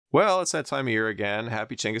Well, it's that time of year again.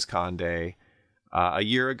 Happy Genghis Khan Day. A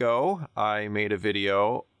year ago, I made a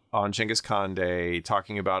video on Genghis Khan Day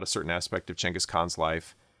talking about a certain aspect of Genghis Khan's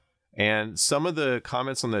life. And some of the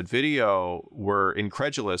comments on that video were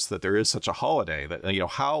incredulous that there is such a holiday. That,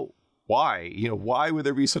 why would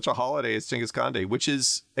there be such a holiday as Genghis Khan Day, which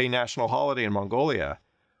is a national holiday in Mongolia?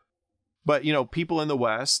 But, people in the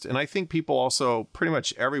West, and I think people also pretty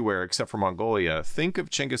much everywhere except for Mongolia, think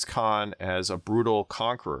of Genghis Khan as a brutal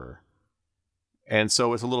conqueror. And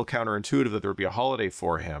so it's a little counterintuitive that there would be a holiday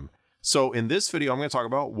for him. So in this video, I'm going to talk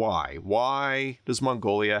about why. Why does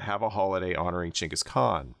Mongolia have a holiday honoring Genghis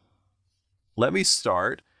Khan? Let me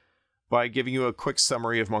start by giving you a quick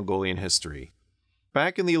summary of Mongolian history.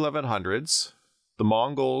 Back in the 1100s, the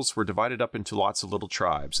Mongols were divided up into lots of little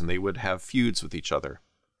tribes, and they would have feuds with each other.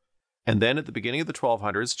 And then at the beginning of the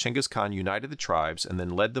 1200s, Genghis Khan united the tribes and then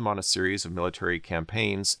led them on a series of military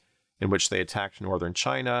campaigns in which they attacked northern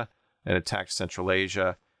China and attacked Central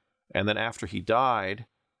Asia. And then after he died,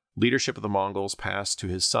 leadership of the Mongols passed to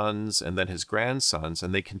his sons and then his grandsons,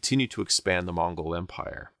 and they continued to expand the Mongol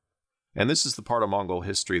Empire. And this is the part of Mongol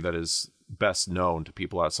history that is best known to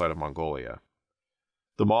people outside of Mongolia.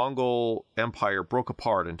 The Mongol Empire broke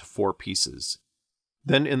apart into 4 pieces.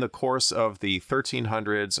 Then in the course of the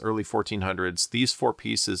 1300s, early 1400s, these 4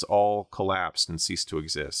 pieces all collapsed and ceased to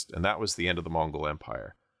exist. And that was the end of the Mongol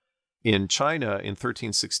Empire. In China, in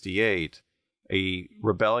 1368, a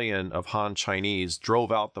rebellion of Han Chinese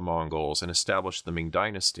drove out the Mongols and established the Ming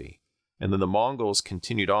Dynasty. And then the Mongols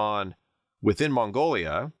continued on within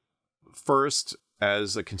Mongolia, first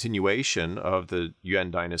as a continuation of the Yuan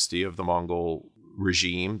Dynasty of the Mongol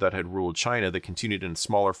regime that had ruled China, that continued in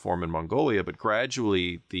smaller form in Mongolia, but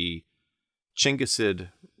gradually the Chinggisid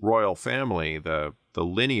royal family, the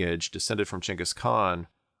lineage descended from Genghis Khan,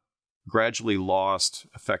 gradually lost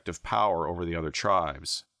effective power over the other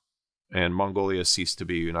tribes, and Mongolia ceased to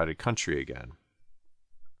be a united country again.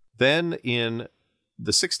 Then in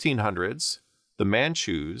the 1600s, the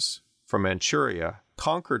Manchus from Manchuria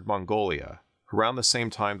conquered Mongolia around the same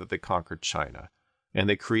time that they conquered China. And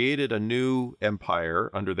they created a new empire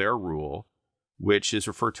under their rule, which is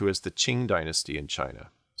referred to as the Qing dynasty in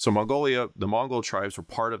China. So Mongolia, the Mongol tribes were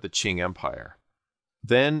part of the Qing Empire.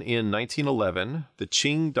 Then in 1911, the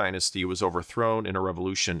Qing dynasty was overthrown in a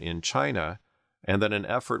revolution in China, and then an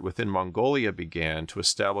effort within Mongolia began to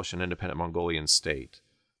establish an independent Mongolian state,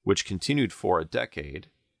 which continued for a decade.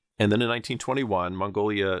 And then in 1921,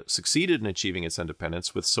 Mongolia succeeded in achieving its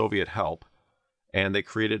independence with Soviet help, and they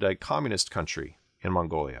created a communist country in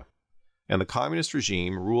Mongolia. And the communist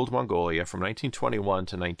regime ruled Mongolia from 1921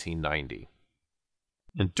 to 1990.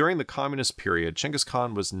 And during the communist period, Genghis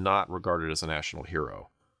Khan was not regarded as a national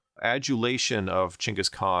hero. Adulation of Genghis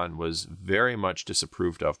Khan was very much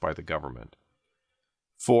disapproved of by the government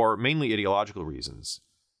for mainly ideological reasons.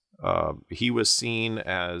 He was seen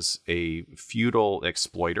as a feudal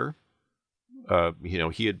exploiter.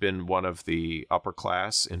 He had been one of the upper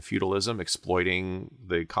class in feudalism, exploiting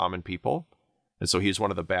the common people. And so he's one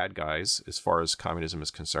of the bad guys as far as communism is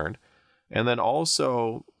concerned. And then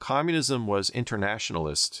also, communism was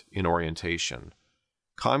internationalist in orientation.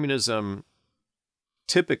 Communism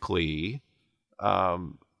typically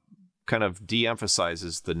kind of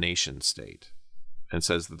de-emphasizes the nation state and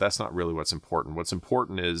says that that's not really what's important. What's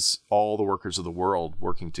important is all the workers of the world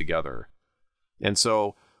working together. And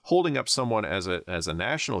so holding up someone as a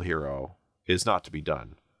national hero is not to be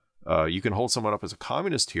done. You can hold someone up as a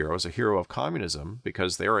communist hero, as a hero of communism,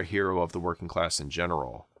 because they're a hero of the working class in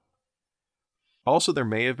general. Also, there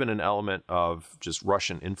may have been an element of just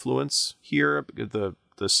Russian influence here.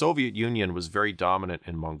 The Soviet Union was very dominant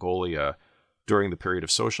in Mongolia during the period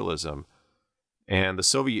of socialism. And the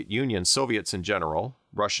Soviet Union, Soviets in general,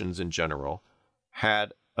 Russians in general,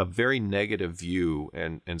 had a very negative view,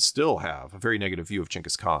 and still have a very negative view of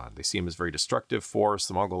Genghis Khan. They see him as a very destructive force.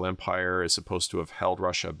 The Mongol Empire is supposed to have held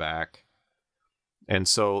Russia back. And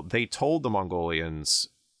so they told the Mongolians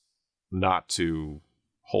not to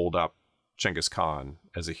hold up Genghis Khan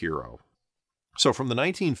as a hero. So from the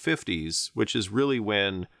 1950s, which is really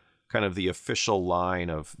when kind of the official line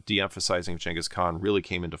of de-emphasizing Genghis Khan really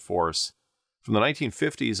came into force, from the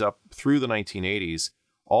 1950s up through the 1980s,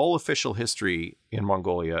 all official history in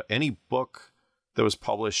Mongolia, any book that was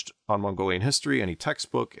published on Mongolian history, any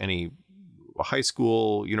textbook, any high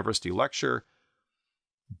school, university lecture,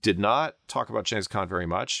 did not talk about Genghis Khan very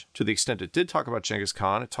much. To the extent it did talk about Genghis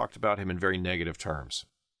Khan, it talked about him in very negative terms.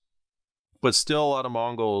 But still, a lot of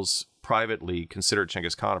Mongols privately considered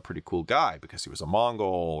Genghis Khan a pretty cool guy because he was a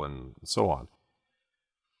Mongol and so on.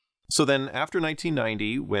 So then after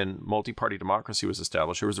 1990, when multi-party democracy was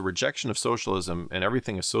established, there was a rejection of socialism and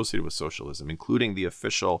everything associated with socialism, including the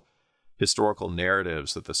official historical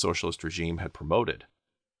narratives that the socialist regime had promoted.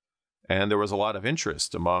 And there was a lot of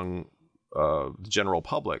interest among the general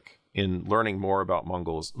public in learning more about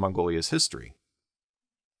Mongolia's history.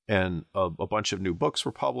 And a bunch of new books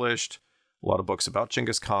were published, a lot of books about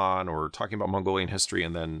Genghis Khan or talking about Mongolian history,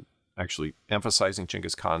 and then actually emphasizing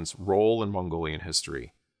Genghis Khan's role in Mongolian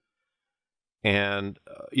history. And,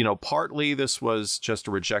 partly this was just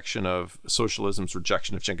a rejection of socialism's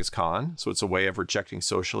rejection of Genghis Khan. So it's a way of rejecting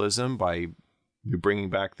socialism by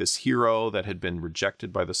bringing back this hero that had been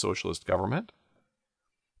rejected by the socialist government.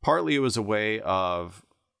 Partly it was a way of,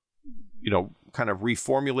 kind of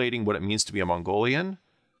reformulating what it means to be a Mongolian,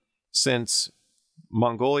 since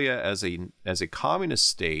Mongolia as a communist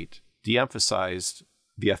state de-emphasized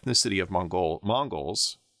the ethnicity of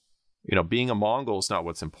Mongols. Being a Mongol is not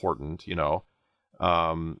what's important,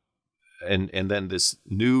 and then this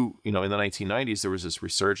new, in the 1990s, there was this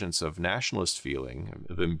resurgence of nationalist feeling,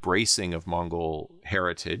 of embracing of Mongol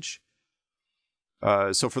heritage.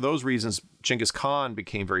 So for those reasons, Genghis Khan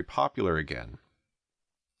became very popular again.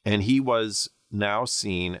 And he was now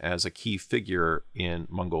seen as a key figure in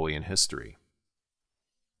Mongolian history.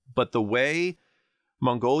 But the way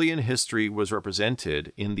Mongolian history was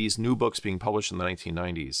represented in these new books being published in the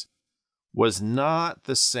 1990s was not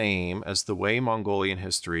the same as the way Mongolian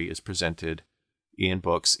history is presented in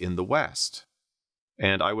books in the West.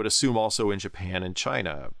 And I would assume also in Japan and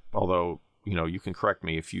China, although, you can correct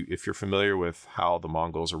me if you're familiar with how the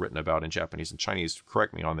Mongols are written about in Japanese and Chinese,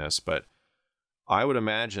 correct me on this, but I would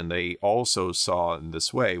imagine they also saw in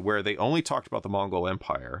this way, where they only talked about the Mongol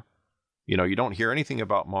Empire. You don't hear anything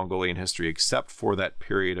about Mongolian history except for that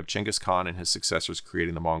period of Genghis Khan and his successors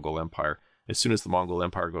creating the Mongol Empire. As soon as the Mongol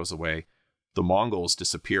Empire goes away, the Mongols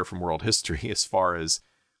disappear from world history as far as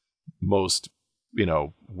most,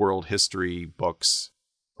 world history books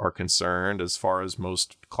are concerned, as far as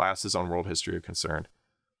most classes on world history are concerned.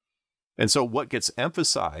 And so what gets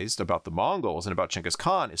emphasized about the Mongols and about Genghis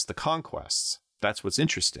Khan is the conquests. That's what's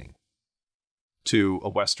interesting to a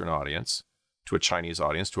Western audience, to a Chinese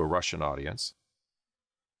audience, to a Russian audience.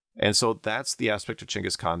 And so that's the aspect of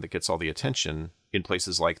Genghis Khan that gets all the attention in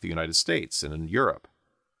places like the United States and in Europe.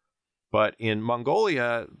 But in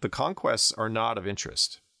Mongolia, the conquests are not of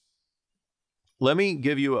interest. Let me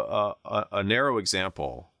give you a narrow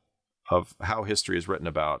example of how history is written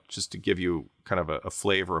about, just to give you kind of a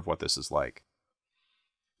flavor of what this is like.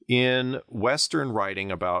 In Western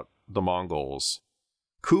writing about the Mongols,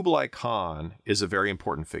 Kublai Khan is a very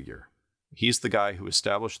important figure. He's the guy who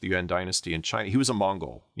established the Yuan dynasty in China. He was a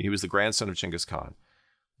Mongol. He was the grandson of Genghis Khan.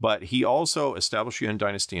 But he also established the Yuan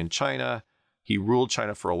dynasty in China. He ruled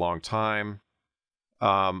China for a long time.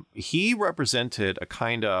 He represented a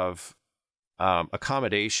kind of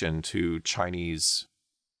accommodation to Chinese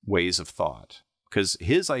ways of thought, because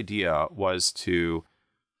his idea was to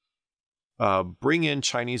bring in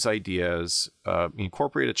Chinese ideas,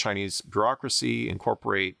 incorporate a Chinese bureaucracy,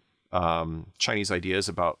 incorporate Chinese ideas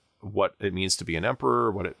about what it means to be an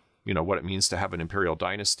emperor, what it means to have an imperial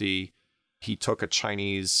dynasty. He took a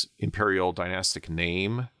Chinese imperial dynastic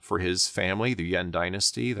name for his family, the Yuan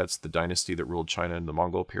dynasty. That's the dynasty that ruled China in the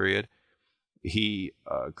Mongol period. He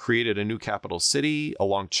created a new capital city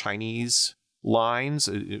along Chinese lines,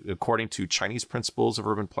 according to Chinese principles of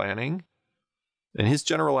urban planning. And his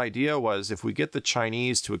general idea was, if we get the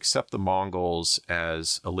Chinese to accept the Mongols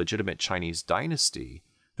as a legitimate Chinese dynasty,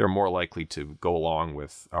 they're more likely to go along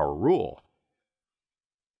with our rule.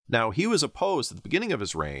 Now, he was opposed at the beginning of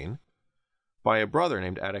his reign by a brother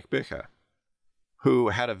named Adek-Bika, who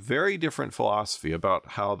had a very different philosophy about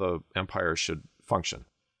how the empire should function.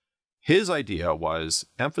 His idea was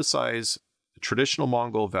emphasize traditional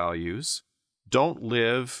Mongol values, don't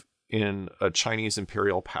live in a Chinese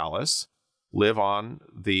imperial palace, live on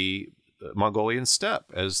the Mongolian steppe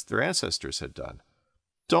as their ancestors had done.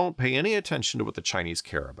 Don't pay any attention to what the Chinese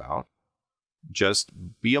care about. Just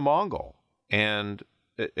be a Mongol and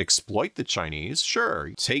exploit the Chinese.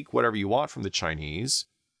 Sure, take whatever you want from the Chinese,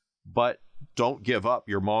 but don't give up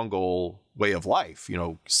your Mongol way of life.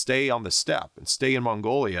 Stay on the steppe and stay in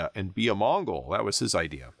Mongolia and be a Mongol. That was his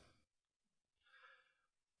idea.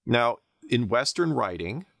 Now, in Western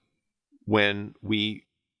writing, when we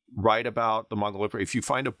write about the Mongol Empire, if you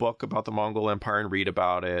find a book about the Mongol Empire and read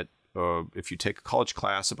about it, if you take a college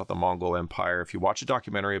class about the Mongol Empire, if you watch a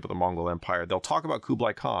documentary about the Mongol Empire, they'll talk about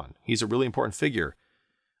Kublai Khan. He's a really important figure.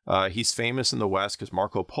 He's famous in the West because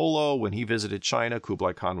Marco Polo, when he visited China,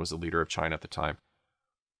 Kublai Khan was the leader of China at the time.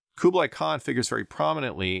 Kublai Khan figures very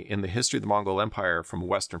prominently in the history of the Mongol Empire from a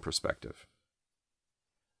Western perspective.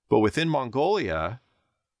 But within Mongolia,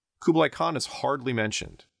 Kublai Khan is hardly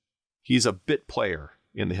mentioned. He's a bit player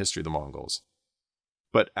in the history of the Mongols.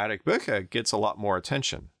 But Atik gets a lot more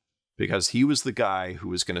attention because he was the guy who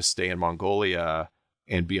was going to stay in Mongolia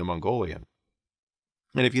and be a Mongolian.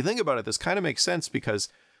 And if you think about it, this kind of makes sense because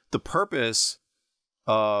the purpose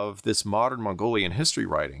of this modern Mongolian history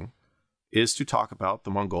writing is to talk about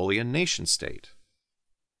the Mongolian nation state.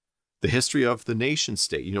 The history of the nation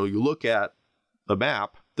state. You look at the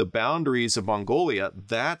map, the boundaries of Mongolia,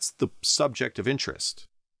 that's the subject of interest.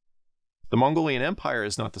 The Mongolian Empire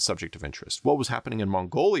is not the subject of interest. What was happening in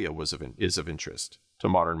Mongolia is of interest to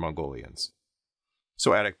modern Mongolians.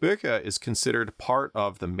 So Atik is considered part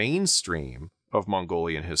of the mainstream of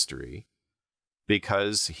Mongolian history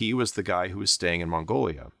because he was the guy who was staying in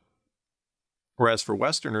Mongolia. Whereas for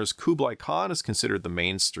Westerners, Kublai Khan is considered the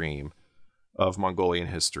mainstream of Mongolian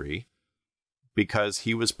history because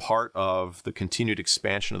he was part of the continued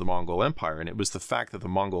expansion of the Mongol Empire. And it was the fact that the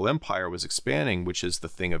Mongol Empire was expanding, which is the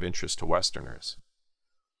thing of interest to Westerners.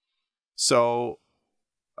 So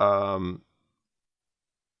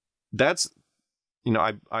that's,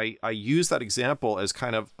 I use that example as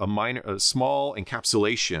kind of a small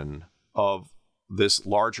encapsulation of this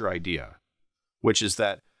larger idea, which is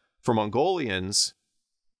that for Mongolians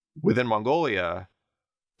within Mongolia,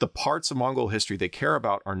 the parts of Mongol history they care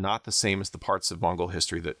about are not the same as the parts of Mongol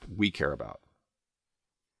history that we care about.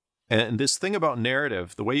 And this thing about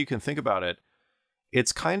narrative, the way you can think about it,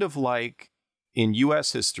 it's kind of like in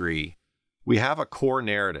US history, we have a core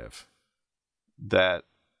narrative that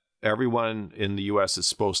everyone in the US is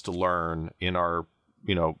supposed to learn in our,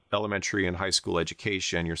 elementary and high school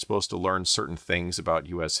education. You're supposed to learn certain things about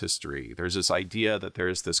US history. There's this idea that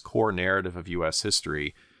there's this core narrative of US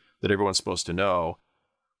history that everyone's supposed to know.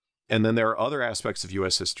 And then there are other aspects of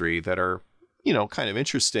US history that are, kind of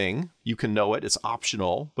interesting. You can know it. It's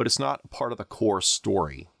optional, but it's not part of the core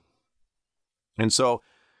story. And so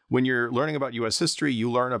when you're learning about US history, you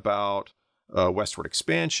learn about westward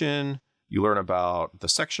expansion. You learn about the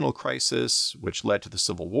sectional crisis, which led to the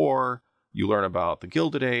Civil War. You learn about the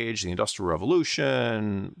Gilded Age, the Industrial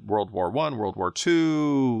Revolution, World War I, World War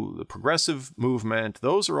II, the progressive movement.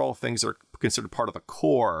 Those are all things that are considered part of the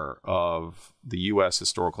core of the U.S.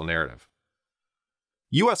 historical narrative.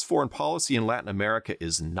 U.S. foreign policy in Latin America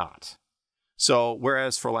is not. So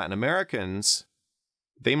whereas for Latin Americans,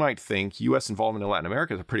 they might think U.S. involvement in Latin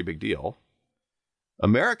America is a pretty big deal,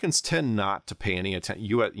 Americans tend not to pay any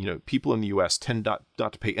attention. People in the U.S. tend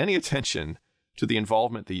not to pay any attention to the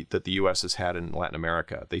involvement that the U.S. has had in Latin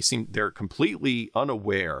America. They're completely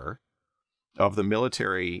unaware of the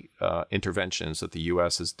military interventions that the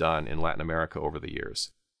U.S. has done in Latin America over the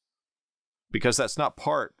years, because that's not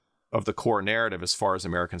part of the core narrative as far as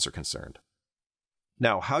Americans are concerned.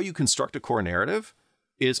 Now, how you construct a core narrative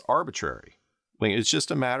is arbitrary. It's just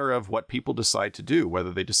a matter of what people decide to do,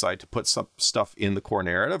 whether they decide to put some stuff in the core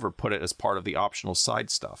narrative or put it as part of the optional side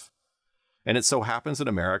stuff. And it so happens that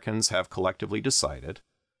Americans have collectively decided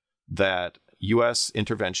that U.S.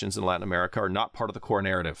 interventions in Latin America are not part of the core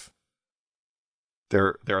narrative.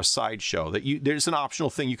 They're a sideshow. There's an optional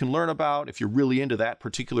thing you can learn about. If you're really into that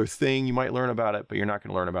particular thing, you might learn about it, but you're not going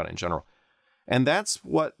to learn about it in general. And that's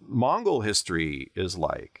what Mongol history is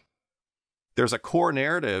like. There's a core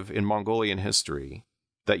narrative in Mongolian history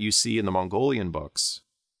that you see in the Mongolian books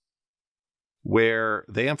where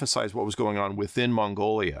they emphasize what was going on within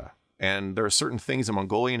Mongolia. And there are certain things in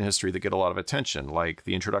Mongolian history that get a lot of attention, like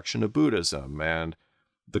the introduction of Buddhism and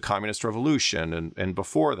the Communist Revolution, and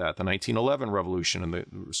before that, the 1911 Revolution and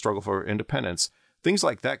the struggle for independence. Things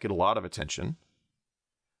like that get a lot of attention.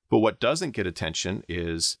 But what doesn't get attention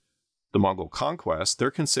is the Mongol conquest.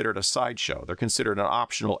 They're considered a sideshow. They're considered an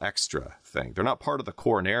optional extra thing. They're not part of the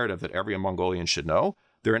core narrative that every Mongolian should know.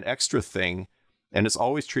 They're an extra thing, and it's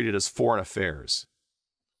always treated as foreign affairs.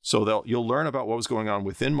 So you'll learn about what was going on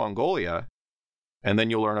within Mongolia, and then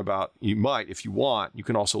you'll learn about, if you want, you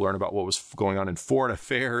can also learn about what was going on in foreign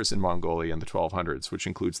affairs in Mongolia in the 1200s, which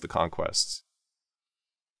includes the conquests.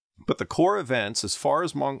 But the core events, as far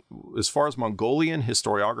as Mongolian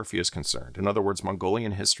historiography is concerned, in other words,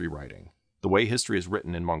 Mongolian history writing, the way history is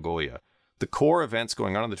written in Mongolia, the core events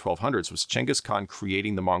going on in the 1200s was Genghis Khan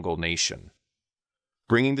creating the Mongol nation,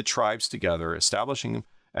 bringing the tribes together, establishing them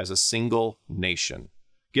as a single nation,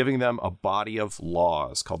 giving them a body of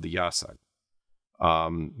laws called the Yasag,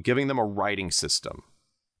 giving them a writing system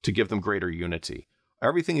to give them greater unity.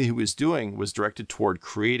 Everything he was doing was directed toward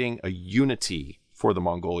creating a unity for the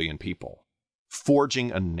Mongolian people,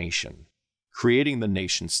 forging a nation, creating the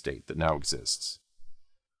nation state that now exists.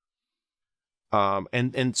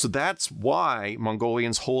 And so that's why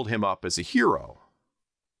Mongolians hold him up as a hero,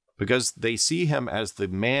 because they see him as the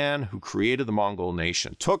man who created the Mongol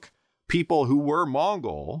nation, took people who were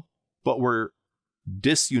Mongol, but were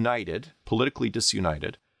disunited, politically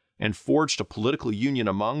disunited, and forged a political union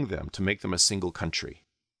among them to make them a single country.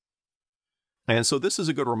 And so this is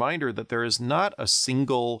a good reminder that there is not a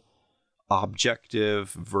single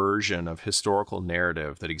objective version of historical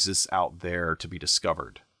narrative that exists out there to be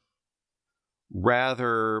discovered.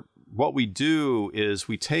 Rather, what we do is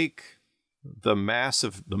we take the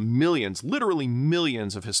millions, literally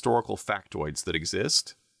millions of historical factoids that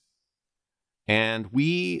exist, and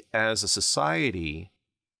we as a society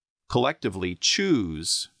collectively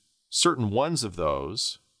choose certain ones of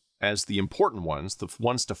those as the important ones, the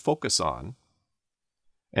ones to focus on,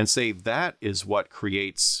 and say that is what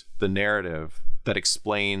creates the narrative that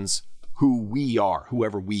explains who we are,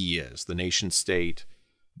 whoever we is, the nation state,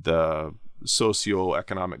 the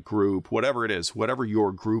socioeconomic group, whatever it is, whatever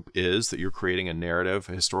your group is that you're creating a narrative,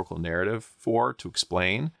 a historical narrative for to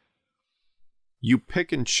explain. You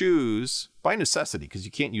pick and choose by necessity, because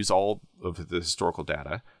you can't use all of the historical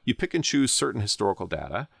data. You pick and choose certain historical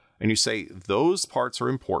data, and you say those parts are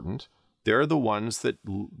important. They're the ones that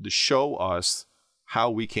show us how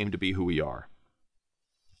we came to be who we are.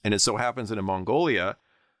 And it so happens that in Mongolia,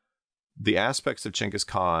 the aspects of Genghis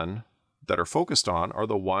Khan that are focused on are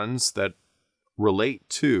the ones that relate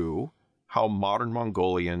to how modern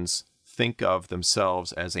Mongolians think of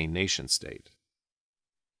themselves as a nation state.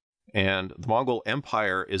 And the Mongol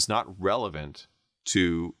Empire is not relevant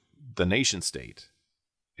to the nation state.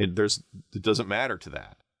 It doesn't matter to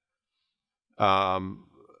that.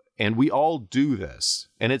 And we all do this.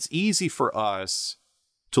 And it's easy for us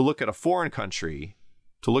to look at a foreign country,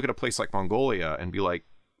 to look at a place like Mongolia and be like,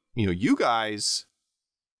 you guys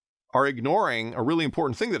are ignoring a really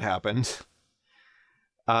important thing that happened.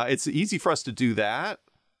 It's easy for us to do that.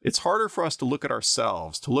 It's harder for us to look at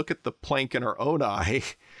ourselves, to look at the plank in our own eye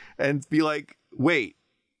and be like, wait,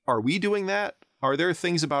 are we doing that? Are there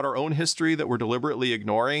things about our own history that we're deliberately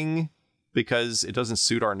ignoring because it doesn't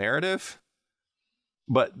suit our narrative?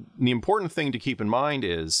 But the important thing to keep in mind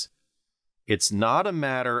is it's not a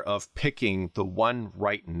matter of picking the one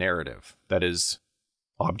right narrative that is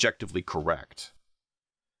objectively correct.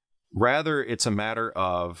 Rather, it's a matter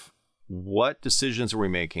of what decisions are we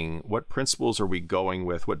making? What principles are we going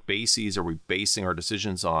with? What bases are we basing our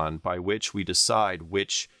decisions on by which we decide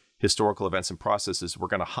which historical events and processes we're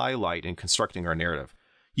going to highlight in constructing our narrative?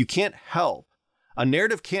 A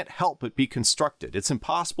narrative can't help but be constructed. It's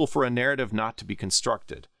impossible for a narrative not to be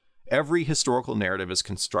constructed. Every historical narrative is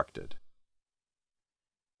constructed.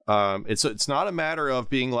 It's not a matter of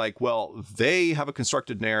being like, well, they have a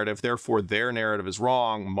constructed narrative, therefore their narrative is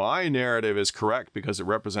wrong. My narrative is correct because it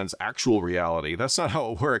represents actual reality. That's not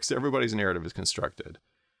how it works. Everybody's narrative is constructed.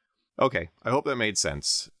 Okay, I hope that made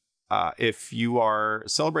sense. If you are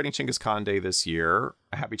celebrating Genghis Khan Day this year,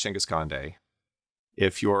 happy Genghis Khan Day.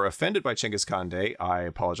 If you're offended by Genghis Khan Day, I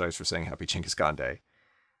apologize for saying happy Genghis Khan Day.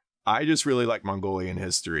 I just really like Mongolian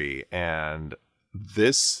history, and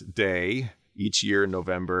this day each year in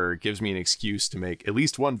November gives me an excuse to make at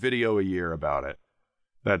least one video a year about it.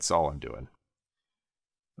 That's all I'm doing.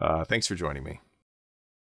 Thanks for joining me.